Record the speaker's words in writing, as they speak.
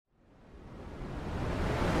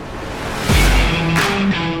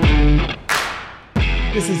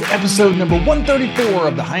This is episode number 134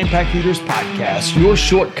 of the High Impact Leaders Podcast, your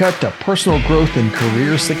shortcut to personal growth and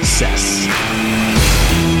career success.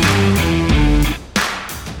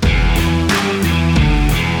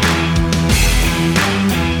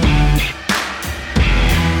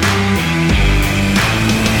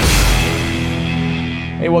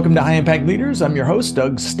 Hey, welcome to High Impact Leaders. I'm your host,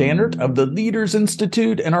 Doug Stannard of the Leaders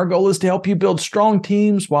Institute, and our goal is to help you build strong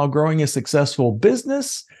teams while growing a successful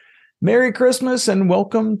business. Merry Christmas and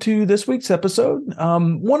welcome to this week's episode.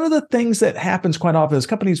 One of the things that happens quite often is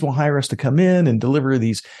companies will hire us to come in and deliver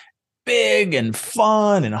these big and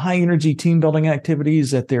fun and high energy team building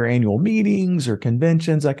activities at their annual meetings or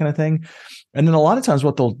conventions, that kind of thing. And then a lot of times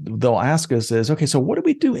what they'll ask us is, okay, so what do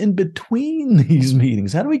we do in between these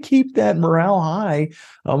meetings? How do we keep that morale high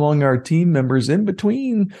among our team members in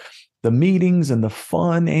between the meetings and the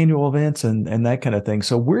fun annual events and that kind of thing?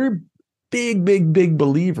 So we're big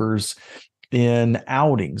believers in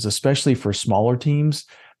outings, especially for smaller teams.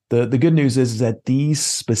 The good news is that these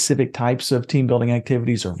specific types of team building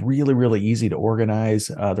activities are really easy to organize.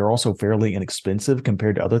 They're also fairly inexpensive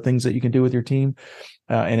compared to other things that you can do with your team.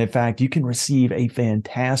 And in fact, you can receive a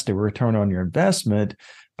fantastic return on your investment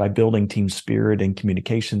by building team spirit and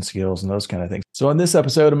communication skills and those kind of things. So in this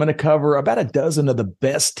episode, I'm going to cover about a dozen of the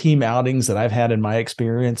best team outings that I've had in my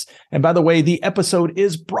experience. And by the way, the episode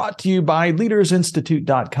is brought to you by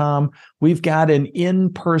leadersinstitute.com. We've got an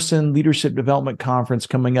in-person leadership development conference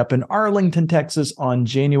coming up in Arlington, Texas on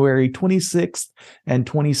January 26th and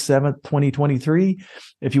 27th, 2023.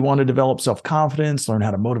 If you want to develop self-confidence, learn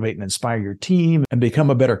how to motivate and inspire your team, and become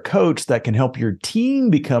a better coach that can help your team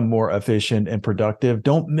become more efficient and productive,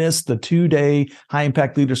 don't miss the 2-day High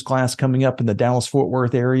Impact Leaders class coming up in the Dallas-Fort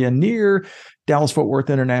Worth area near Dallas-Fort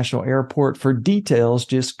Worth International Airport. For details,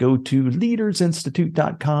 just go to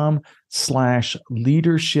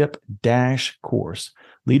leadersinstitute.com/leadership-course.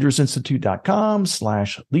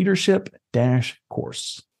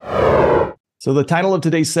 leadersinstitute.com/leadership-course. So the title of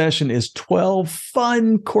today's session is 12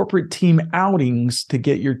 Fun Corporate Team Outings to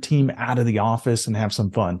Get Your Team Out of the Office and Have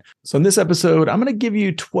Some Fun. So in this episode, I'm going to give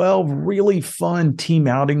you 12 really fun team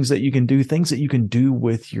outings that you can do, things that you can do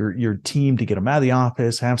with your team to get them out of the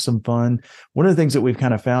office, have some fun. One of the things that we've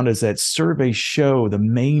kind of found is that surveys show the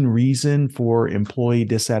main reason for employee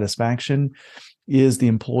dissatisfaction is the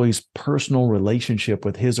employee's personal relationship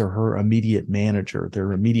with his or her immediate manager,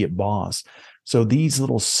 their immediate boss. So these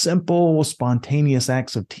little simple, spontaneous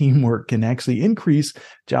acts of teamwork can actually increase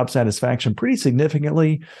job satisfaction pretty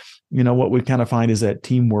significantly. You know, what we kind of find is that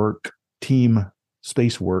team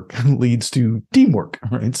space work leads to teamwork,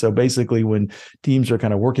 right? So basically when teams are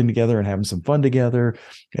kind of working together and having some fun together,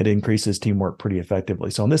 it increases teamwork pretty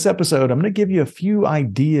effectively. So in this episode, I'm going to give you a few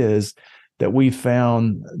ideas that we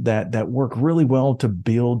found that work really well to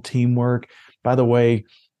build teamwork. By the way,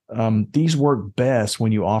 these work best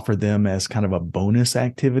when you offer them as kind of a bonus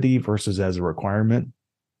activity versus as a requirement.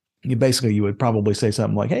 You would probably say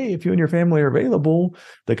something like, hey, if you and your family are available,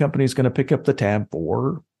 the company's going to pick up the tab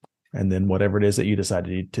for, and then whatever it is that you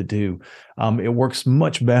decided to do. It works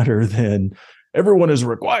much better than everyone is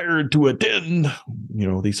required to attend,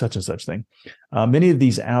 the such and such thing. Many of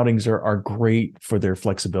these outings are great for their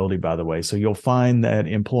flexibility, by the way. So you'll find that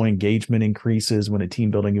employee engagement increases when a team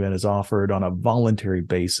building event is offered on a voluntary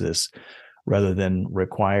basis rather than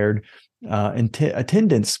required.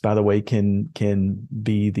 Attendance, by the way, can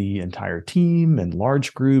be the entire team and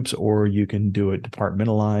large groups, or you can do it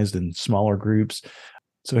departmentalized in smaller groups.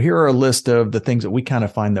 So here are a list of the things that we kind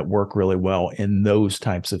of find that work really well in those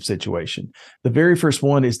types of situations. The very first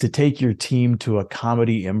one is to take your team to a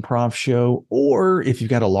comedy improv show, or if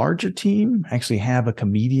you've got a larger team, actually have a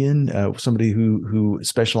comedian, somebody who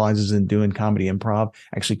specializes in doing comedy improv,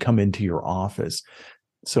 actually come into your office.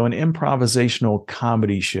 So an improvisational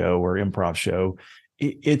comedy show or improv show,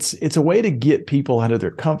 it's a way to get people out of their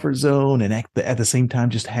comfort zone and at the same time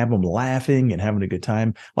just have them laughing and having a good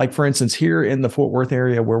time. Like, for instance, here in the Fort Worth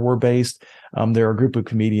area where we're based, there are a group of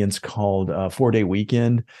comedians called 4 Day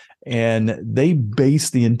Weekend, and they base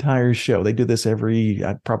the entire show. They do this every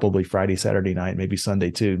probably Friday, Saturday night, maybe Sunday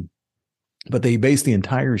too. But they base the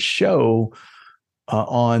entire show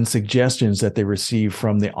on suggestions that they receive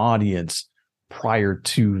from the audience prior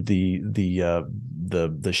to the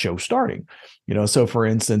show starting. So for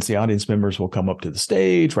instance, the audience members will come up to the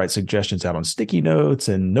stage, write suggestions out on sticky notes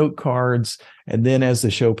and note cards, And then as the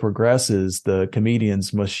show progresses, the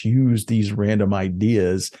comedians must use these random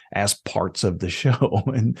ideas as parts of the show.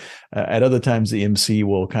 And at other times, the MC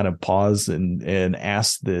will kind of pause and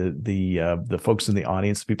ask the folks in the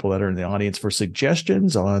audience, people that are in the audience, for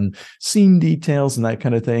suggestions on scene details and that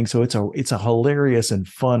kind of thing. So it's a hilarious and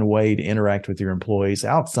fun way to interact with your employees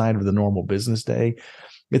outside of the normal business day.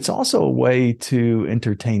 It's also a way to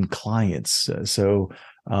entertain clients.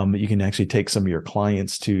 You can actually take some of your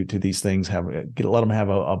clients to these things, let them have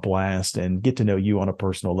a blast and get to know you on a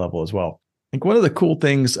personal level as well. I think one of the cool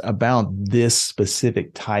things about this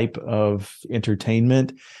specific type of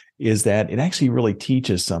entertainment is that it actually really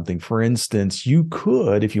teaches something. For instance, you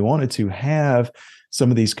could, if you wanted to, have some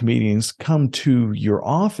of these comedians come to your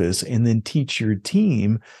office and then teach your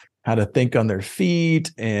team how to think on their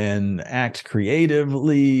feet and act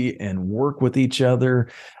creatively and work with each other.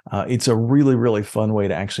 It's a really, really fun way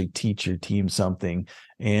to actually teach your team something,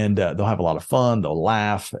 and they'll have a lot of fun. They'll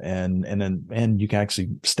laugh, and you can actually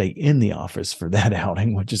stay in the office for that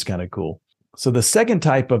outing, which is kind of cool. So the second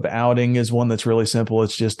type of outing is one that's really simple.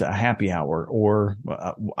 It's just a happy hour, or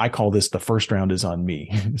I call this the first round is on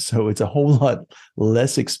me. So it's a whole lot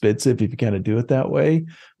less expensive if you kind of do it that way.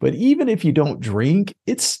 But even if you don't drink,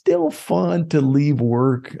 it's still fun to leave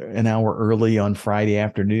work an hour early on Friday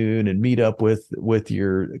afternoon and meet up with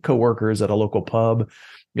your coworkers at a local pub.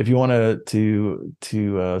 If you want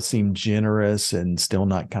to seem generous and still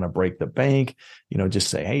not kind of break the bank, just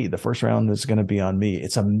say, hey, the first round is going to be on me.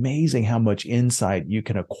 It's amazing how much insight you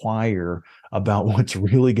can acquire about what's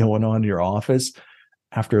really going on in your office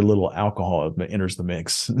after a little alcohol enters the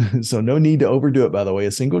mix. So no need to overdo it, by the way.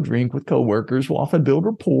 A single drink with coworkers will often build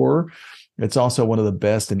rapport. It's also one of the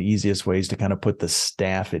best and easiest ways to kind of put the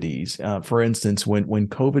staff at ease. For instance, when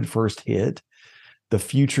COVID first hit, the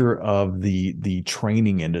future of the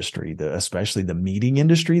training industry, especially the meeting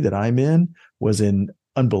industry that I'm in, was in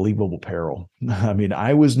unbelievable peril. I mean,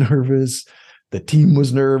 I was nervous. The team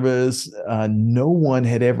was nervous. No one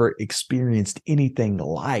had ever experienced anything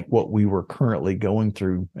like what we were currently going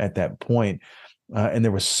through at that point. And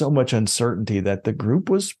there was so much uncertainty that the group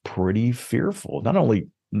was pretty fearful, not only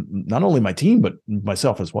my team, but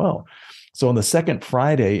myself as well. So on the second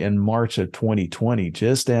Friday in March of 2020,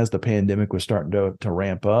 just as the pandemic was starting to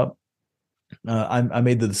ramp up, I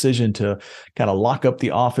made the decision to kind of lock up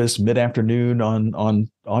the office mid-afternoon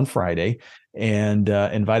on Friday, and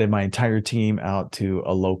invited my entire team out to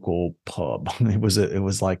a local pub. It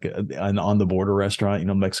was like an on the border restaurant,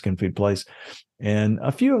 Mexican food place. And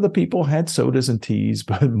a few of the people had sodas and teas,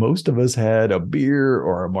 but most of us had a beer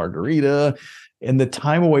or a margarita. And the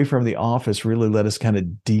time away from the office really let us kind of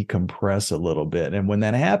decompress a little bit. And when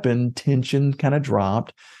that happened, tension kind of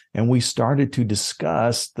dropped, and we started to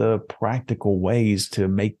discuss the practical ways to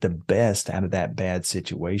make the best out of that bad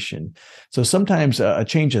situation. So sometimes a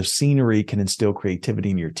change of scenery can instill creativity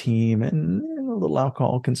in your team, and a little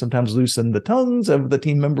alcohol can sometimes loosen the tongues of the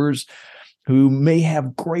team members who may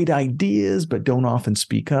have great ideas but don't often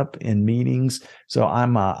speak up in meetings. So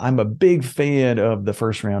I'm a big fan of the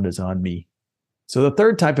first round is on me. So the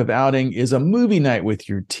third type of outing is a movie night with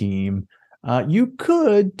your team. You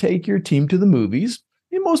could take your team to the movies.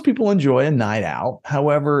 And most people enjoy a night out.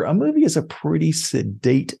 However, a movie is a pretty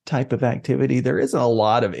sedate type of activity. There isn't a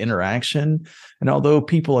lot of interaction. And although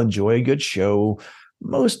people enjoy a good show,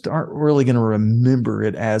 most aren't really going to remember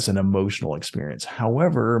it as an emotional experience.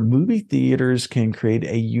 However, movie theaters can create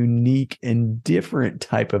a unique and different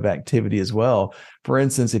type of activity as well. For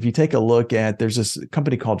instance, if you take a look at, there's this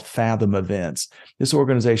company called Fathom Events. This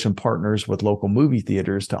organization partners with local movie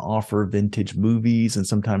theaters to offer vintage movies and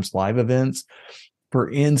sometimes live events. For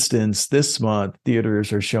instance, this month,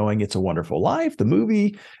 theaters are showing It's a Wonderful Life, the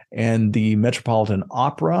movie, and the Metropolitan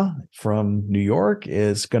Opera from New York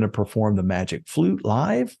is going to perform the Magic Flute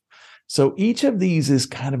live. So each of these is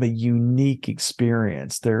kind of a unique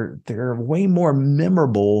experience. They're way more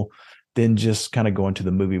memorable than just kind of going to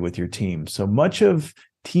the movie with your team. So much of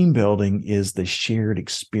team building is the shared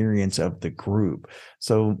experience of the group.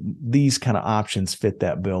 So these kind of options fit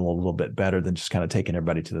that bill a little bit better than just kind of taking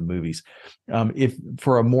everybody to the movies. If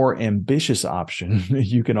for a more ambitious option,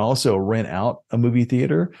 you can also rent out a movie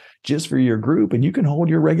theater just for your group, and you can hold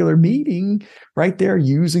your regular meeting right there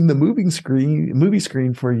using the movie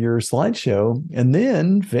screen for your slideshow, and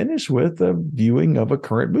then finish with a viewing of a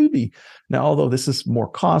current movie. Now, although this is more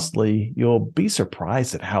costly, you'll be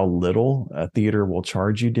surprised at how little a theater will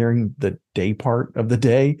charge you during the day part of the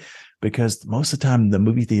day, because most of the time the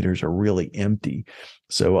movie theaters are really empty.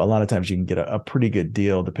 So a lot of times you can get a pretty good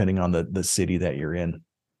deal depending on the city that you're in.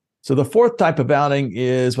 So the fourth type of outing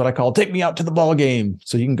is what I call take me out to the ball game.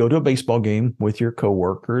 So you can go to a baseball game with your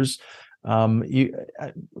coworkers. You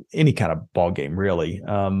any kind of ball game really.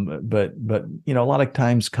 But a lot of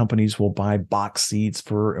times companies will buy box seats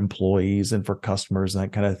for employees and for customers and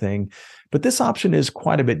that kind of thing. But this option is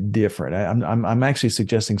quite a bit different. I'm actually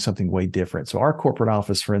suggesting something way different. So our corporate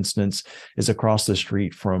office, for instance, is across the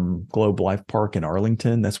street from Globe Life Park in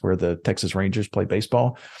Arlington. That's where the Texas Rangers play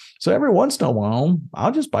baseball. So every once in a while,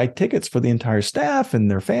 I'll just buy tickets for the entire staff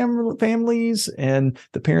and their families, and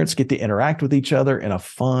the parents get to interact with each other in a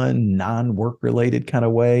fun, non-work related kind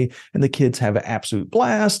of way. And the kids have an absolute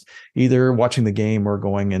blast, either watching the game or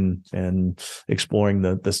going and exploring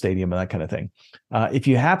the stadium and that kind of thing. If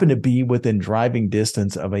you happen to be within driving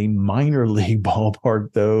distance of a minor league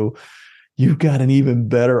ballpark, though, you've got an even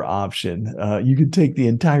better option. You can take the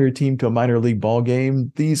entire team to a minor league ball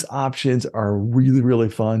game. These options are really, really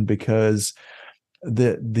fun because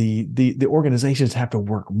the organizations have to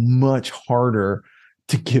work much harder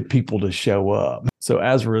to get people to show up. So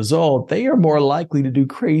as a result, they are more likely to do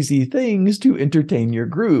crazy things to entertain your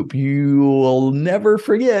group. You will never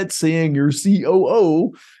forget seeing your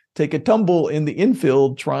COO take a tumble in the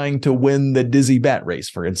infield trying to win the dizzy bat race,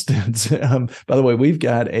 for instance. By the way, we've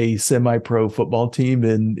got a semi-pro football team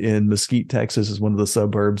in Mesquite, Texas, is one of the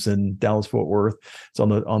suburbs in Dallas-Fort Worth. It's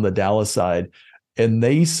on the Dallas side. And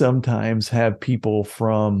they sometimes have people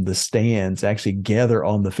from the stands actually gather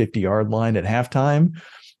on the 50-yard line at halftime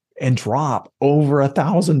and drop over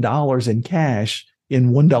 $1,000 in cash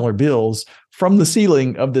in $1 bills from the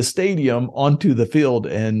ceiling of the stadium onto the field,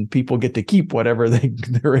 and people get to keep whatever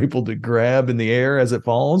they're able to grab in the air as it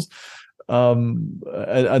falls.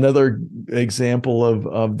 Another example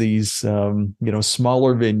of these,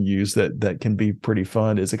 smaller venues that can be pretty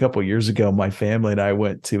fun is a couple of years ago, my family and I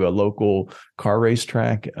went to a local car race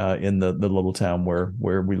track in the little town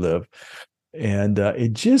where we live. And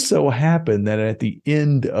it just so happened that at the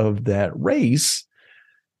end of that race,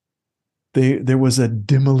 there was a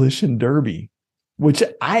demolition derby, which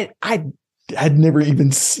I had never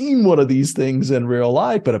even seen one of these things in real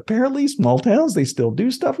life, but apparently small towns, they still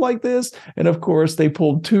do stuff like this. And of course, they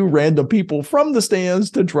pulled two random people from the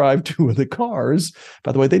stands to drive two of the cars.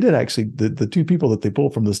 By the way, they did actually, the two people that they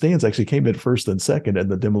pulled from the stands actually came in first and second in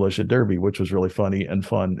the demolition derby, which was really funny and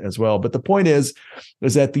fun as well. But the point is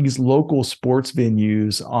that these local sports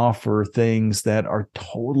venues offer things that are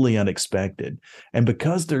totally unexpected. And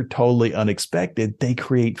because they're totally unexpected, they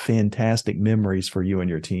create fantastic memories for you and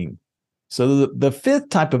your team. So the fifth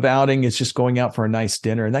type of outing is just going out for a nice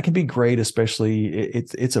dinner, and that can be great. Especially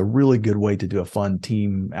it's a really good way to do a fun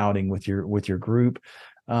team outing with your group.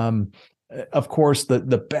 Of course,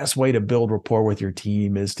 the best way to build rapport with your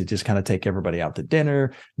team is to just kind of take everybody out to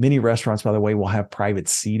dinner. Many restaurants, by the way, will have private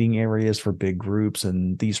seating areas for big groups,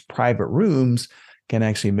 and these private rooms can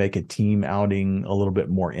actually make a team outing a little bit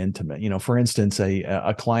more intimate. For instance,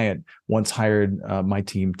 a client once hired my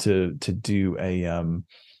team to do a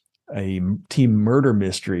team murder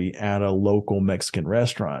mystery at a local Mexican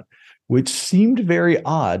restaurant, which seemed very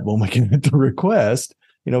odd when we got the request,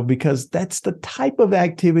 because that's the type of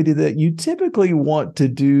activity that you typically want to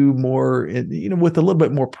do more, with a little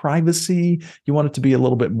bit more privacy. You want it to be a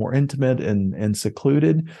little bit more intimate and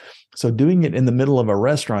secluded. So doing it in the middle of a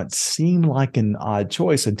restaurant seemed like an odd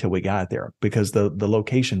choice until we got there, because the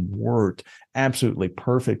location worked absolutely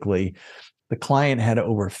perfectly. The client had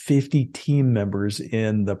over 50 team members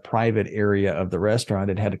in the private area of the restaurant.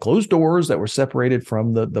 It had closed doors that were separated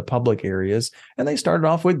from the public areas. And they started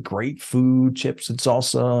off with great food, chips and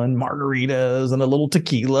salsa and margaritas and a little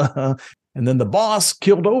tequila. And then the boss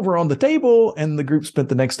killed over on the table, and the group spent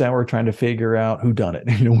the next hour trying to figure out who done it,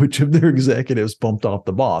 which of their executives bumped off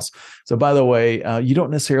the boss. So by the way, you don't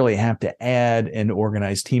necessarily have to add an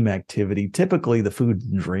organized team activity. Typically, the food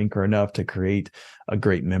and drink are enough to create a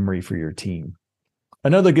great memory for your team.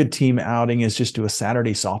 Another good team outing is just do a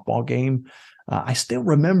Saturday softball game. I still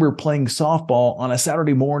remember playing softball on a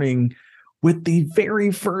Saturday morning with the very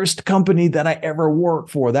first company that I ever worked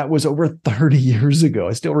for. That was over 30 years ago.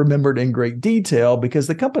 I still remember it in great detail because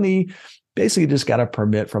the company basically just got a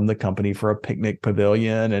permit from the company for a picnic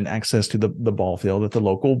pavilion and access to the ball field at the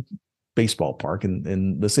local baseball park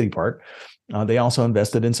in the city park. They also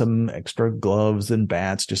invested in some extra gloves and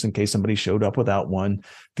bats just in case somebody showed up without one.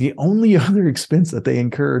 The only other expense that they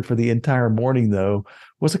incurred for the entire morning, though,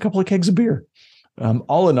 was a couple of kegs of beer.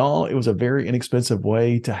 All in all, it was a very inexpensive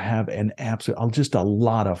way to have just a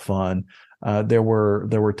lot of fun. There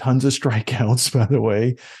were tons of strikeouts, by the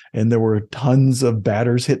way, and there were tons of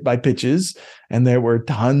batters hit by pitches, and there were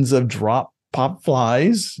tons of pop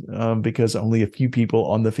flies because only a few people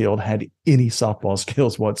on the field had any softball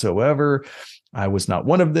skills whatsoever. I was not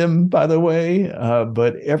one of them, by the way.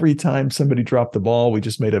 But every time somebody dropped the ball, we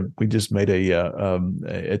just made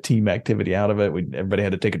a team activity out of it. Everybody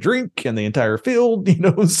had to take a drink in the entire field,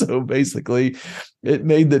 So basically, it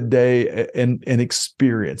made the day an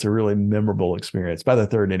experience, a really memorable experience. By the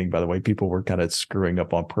third inning, by the way, people were kind of screwing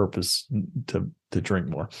up on purpose to drink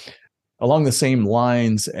more. Along the same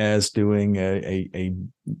lines as doing a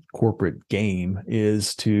corporate game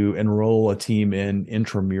is to enroll a team in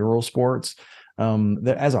intramural sports.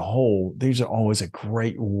 That as a whole, these are always a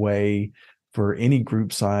great way for any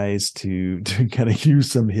group size to kind of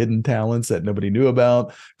use some hidden talents that nobody knew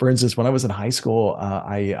about. For instance, when I was in high school,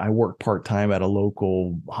 I worked part-time at a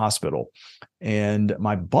local hospital, and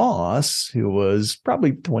my boss, who was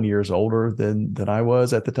probably 20 years older than I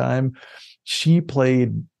was at the time, she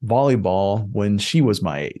played volleyball when she was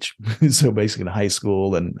my age. So basically in high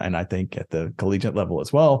school and I think at the collegiate level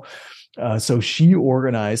as well. So she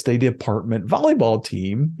organized a department volleyball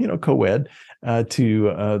team, co-ed,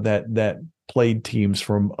 that played teams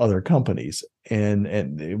from other companies.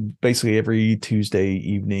 And basically every Tuesday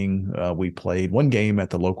evening, we played one game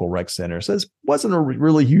at the local rec center. So it wasn't a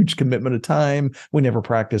really huge commitment of time. We never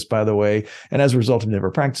practiced, by the way. And as a result of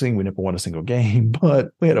never practicing, we never won a single game,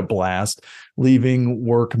 but we had a blast leaving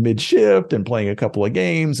work mid-shift and playing a couple of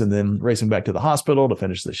games and then racing back to the hospital to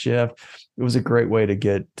finish the shift. It was a great way to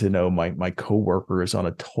get to know my coworkers on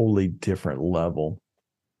a totally different level.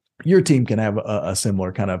 Your team can have a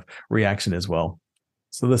similar kind of reaction as well.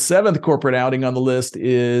 So the seventh corporate outing on the list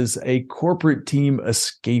is a corporate team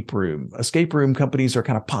escape room. Escape room companies are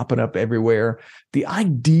kind of popping up everywhere. The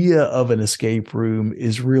idea of an escape room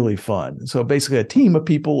is really fun. So basically a team of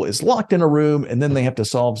people is locked in a room and then they have to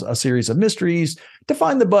solve a series of mysteries to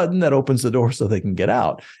find the button that opens the door so they can get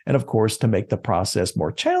out. And of course, to make the process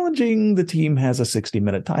more challenging, the team has a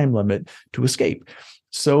 60-minute time limit to escape.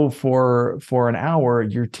 So for an hour,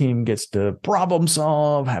 your team gets to problem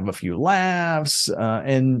solve, have a few laughs,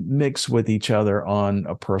 and mix with each other on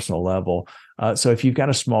a personal level. So if you've got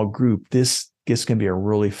a small group, this can be a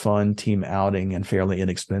really fun team outing and fairly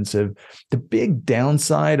inexpensive. The big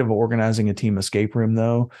downside of organizing a team escape room,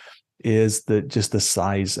 though, is just the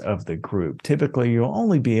size of the group. Typically, you'll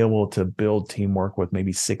only be able to build teamwork with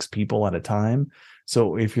maybe 6 people at a time.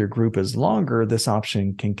 So if your group is longer, this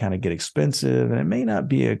option can kind of get expensive and it may not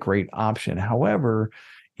be a great option. However,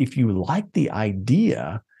 if you like the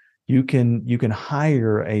idea, you can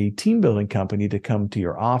hire a team building company to come to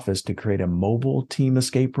your office to create a mobile team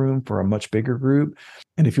escape room for a much bigger group.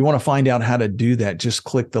 And if you want to find out how to do that, just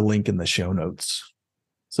click the link in the show notes.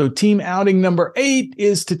 So team outing number 8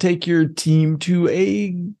 is to take your team to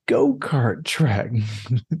a go-kart track.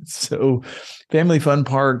 So family fun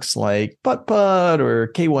parks like Putt-Putt or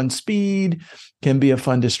K1 Speed can be a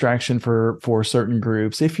fun distraction for certain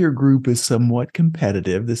groups. If your group is somewhat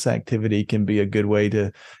competitive, this activity can be a good way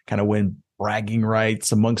to kind of win bragging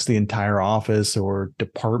rights amongst the entire office or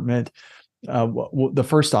department. The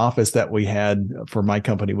first office that we had for my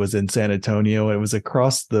company was in San Antonio. It was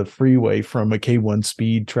across the freeway from a K1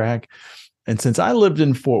 Speed track. And since I lived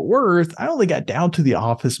in Fort Worth, I only got down to the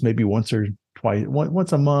office maybe once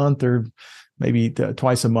a month, or maybe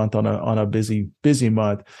twice a month on a busy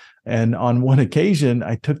month. And on one occasion,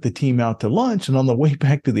 I took the team out to lunch, and on the way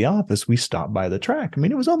back to the office, we stopped by the track. I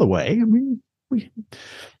mean, it was on the way. And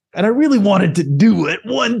I really wanted to do it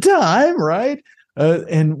one time, right?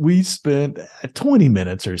 And we spent 20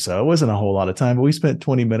 minutes or so. It wasn't a whole lot of time, but we spent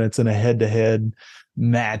 20 minutes in a head-to-head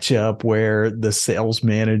matchup where the sales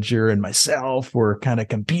manager and myself were kind of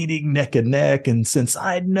competing neck and neck. And since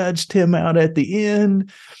I'd nudged him out at the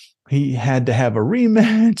end, he had to have a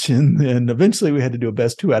rematch. And then eventually we had to do a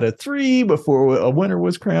best 2 out of 3 before a winner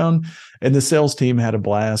was crowned. And the sales team had a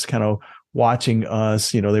blast kind of watching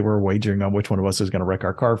us. They were wagering on which one of us was going to wreck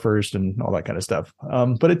our car first and all that kind of stuff.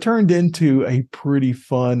 But it turned into a pretty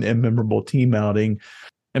fun and memorable team outing.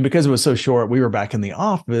 And because it was so short, we were back in the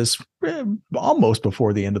office almost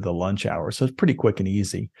before the end of the lunch hour. So it's pretty quick and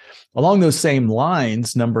easy. Along those same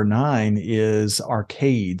lines, number 9 is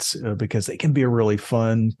arcades, because they can be a really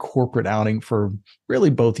fun corporate outing for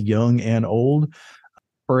really both young and old.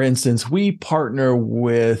 For instance, we partner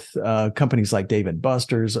with companies like Dave &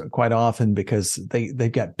 Buster's quite often because they've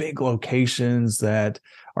got big locations that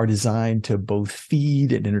are designed to both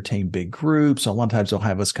feed and entertain big groups. So a lot of times they'll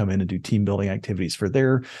have us come in and do team building activities for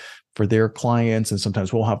their clients. And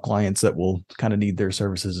sometimes we'll have clients that will kind of need their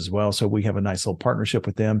services as well. So we have a nice little partnership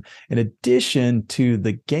with them. In addition to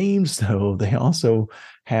the games, though, they also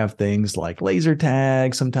have things like laser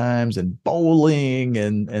tag sometimes and bowling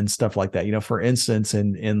and stuff like that. For instance,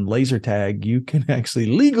 in laser tag, you can actually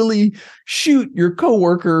legally shoot your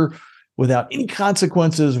coworker without any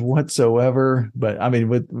consequences whatsoever. But I mean,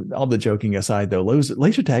 with all the joking aside, though,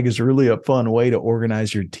 laser tag is really a fun way to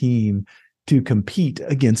organize your team to compete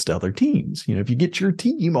against other teams. If you get your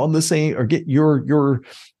team on the same, or get your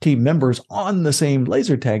team members on the same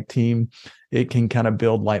laser tag team, it can kind of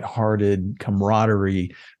build lighthearted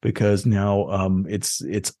camaraderie, because now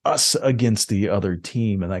it's us against the other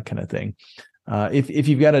team and that kind of thing. If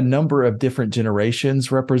you've got a number of different generations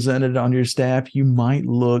represented on your staff, you might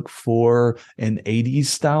look for an 80s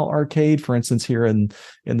style arcade. For instance, here in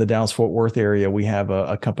the Dallas-Fort Worth area, we have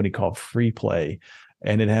a company called Free Play,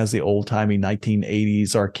 and it has the old-timey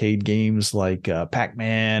 1980s arcade games like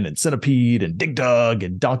Pac-Man and Centipede and Dig Dug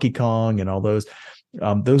and Donkey Kong and all those.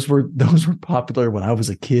 Those were popular when I was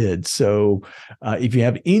a kid. So if you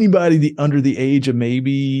have anybody under the age of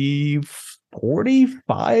maybe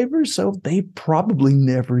 45 or so, they probably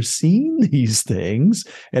never seen these things,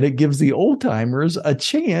 and it gives the old timers a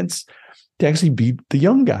chance to actually beat the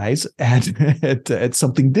young guys at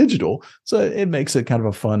something digital. So it makes it kind of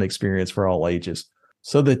a fun experience for all ages.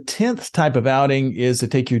 So the 10th type of outing is to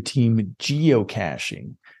take your team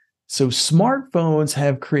geocaching. So smartphones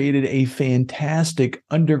have created a fantastic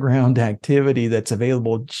underground activity that's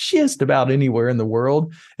available just about anywhere in the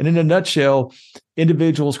world. And in a nutshell,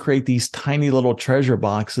 individuals create these tiny little treasure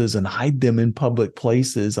boxes and hide them in public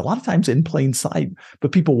places, a lot of times in plain sight,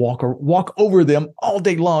 but people walk over them all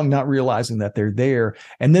day long, not realizing that they're there.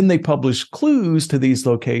 And then they publish clues to these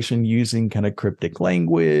locations using kind of cryptic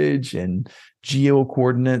language and geo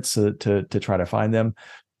coordinates to try to find them.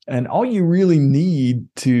 And all you really need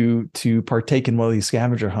to partake in one of these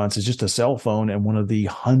scavenger hunts is just a cell phone and one of the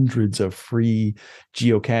hundreds of free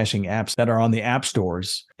geocaching apps that are on the app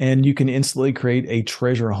stores. And you can instantly create a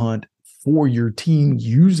treasure hunt for your team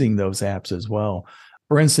using those apps as well.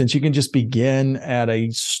 For instance, you can just begin at a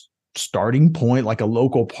starting point, like a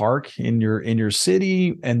local park in your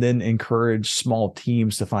city, and then encourage small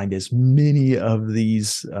teams to find as many of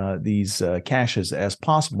these caches as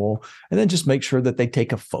possible, and then just make sure that they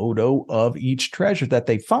take a photo of each treasure that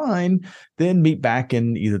they find, then meet back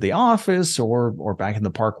in either the office or back in the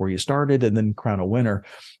park where you started, and then crown a winner.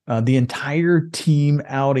 The entire team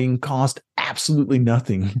outing cost absolutely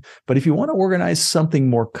nothing. But if you want to organize something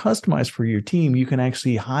more customized for your team, you can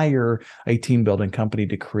actually hire a team building company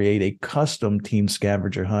to create a custom team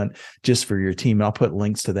scavenger hunt just for your team. I'll put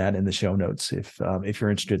links to that in the show notes if you're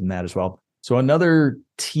interested in that as well. So another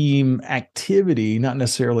team activity, not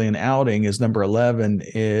necessarily an outing, is number 11,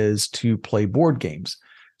 is to play board games.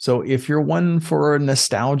 So if you're one for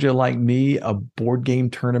nostalgia like me, a board game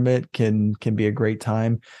tournament can be a great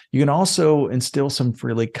time. You can also instill some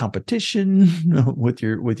friendly competition with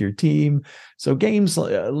your team. So games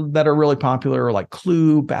that are really popular are like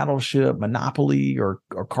Clue, Battleship, Monopoly, or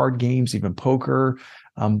card games, even poker.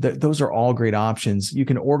 Those are all great options. You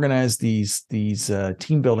can organize these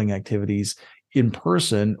team building activities in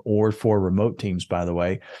person or for remote teams, by the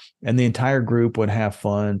way. And the entire group would have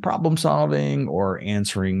fun problem solving or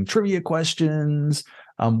answering trivia questions.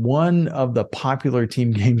 One of the popular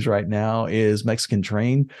team games right now is Mexican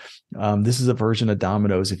Train. This is a version of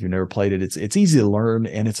Dominoes. If you've never played it, it's easy to learn,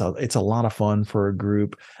 and it's a lot of fun for a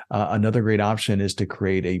group. Another great option is to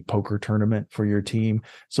create a poker tournament for your team.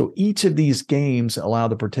 So each of these games allow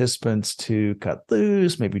the participants to cut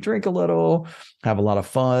loose, maybe drink a little, have a lot of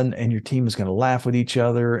fun, and your team is going to laugh with each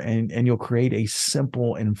other, and you'll create a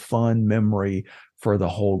simple and fun memory for the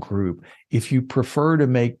whole group. If you prefer to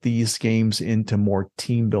make these games into more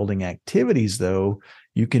team building activities, though,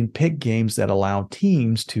 you can pick games that allow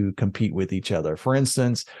teams to compete with each other. For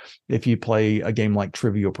instance, if you play a game like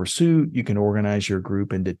Trivial Pursuit, you can organize your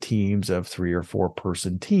group into teams of 3 or 4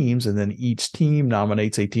 person teams, and then each team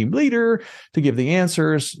nominates a team leader to give the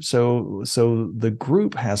answers. So the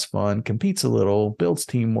group has fun, competes a little, builds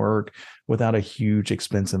teamwork without a huge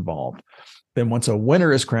expense involved. Then once a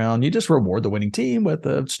winner is crowned, you just reward the winning team with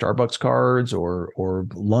the Starbucks cards or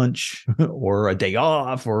lunch or a day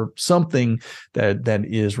off or something that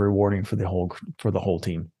is rewarding for the whole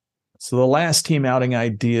team. So the last team outing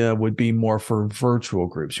idea would be more for virtual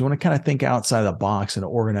groups. You want to kind of think outside the box and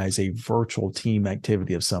organize a virtual team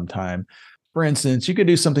activity of some time. For instance, you could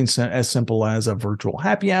do something as simple as a virtual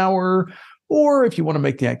happy hour. Or if you want to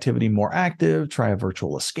make the activity more active, try a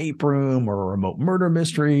virtual escape room or a remote murder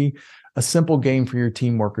mystery. A simple game for your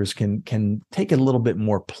team workers can take a little bit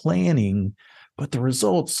more planning, but the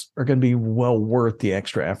results are going to be well worth the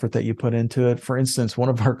extra effort that you put into it. For instance, one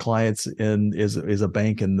of our clients is a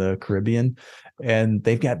bank in the Caribbean, and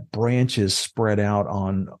they've got branches spread out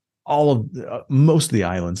on all of most of the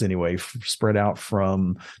islands anyway, spread out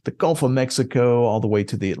from the Gulf of Mexico all the way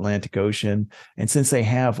to the Atlantic Ocean. And since they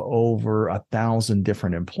have over 1,000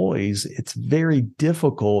 different employees, it's very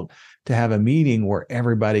difficult to have a meeting where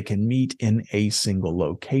everybody can meet in a single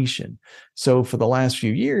location. So for the last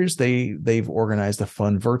few years, they've organized a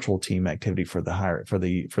fun virtual team activity for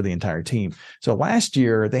the entire team. So last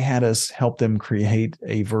year they had us help them create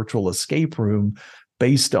a virtual escape room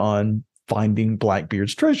based on finding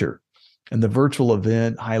Blackbeard's treasure. And the virtual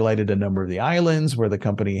event highlighted a number of the islands where the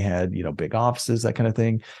company had, big offices, that kind of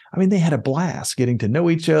thing. I mean, they had a blast getting to know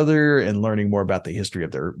each other and learning more about the history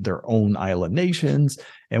of their own island nations.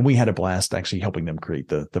 And we had a blast actually helping them create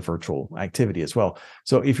the virtual activity as well.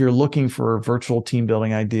 So if you're looking for virtual team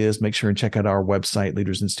building ideas, make sure and check out our website,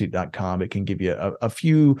 leadersinstitute.com. It can give you a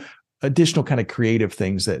few additional kind of creative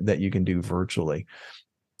things that you can do virtually.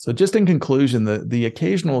 So just in conclusion, the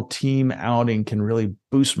occasional team outing can really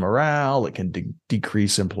boost morale. It can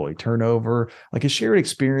decrease employee turnover. Like a shared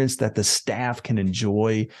experience that the staff can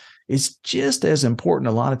enjoy is just as important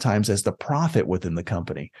a lot of times as the profit within the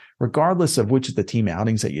company. Regardless of which of the team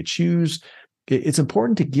outings that you choose, it's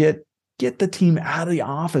important to get the team out of the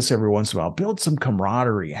office every once in a while, build some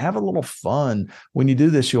camaraderie, have a little fun. When you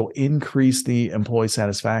do this, you'll increase the employee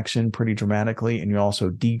satisfaction pretty dramatically, and you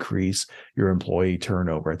also decrease your employee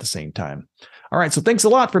turnover at the same time. All right, so thanks a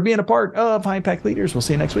lot for being a part of High Impact Leaders. We'll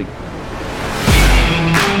see you next week.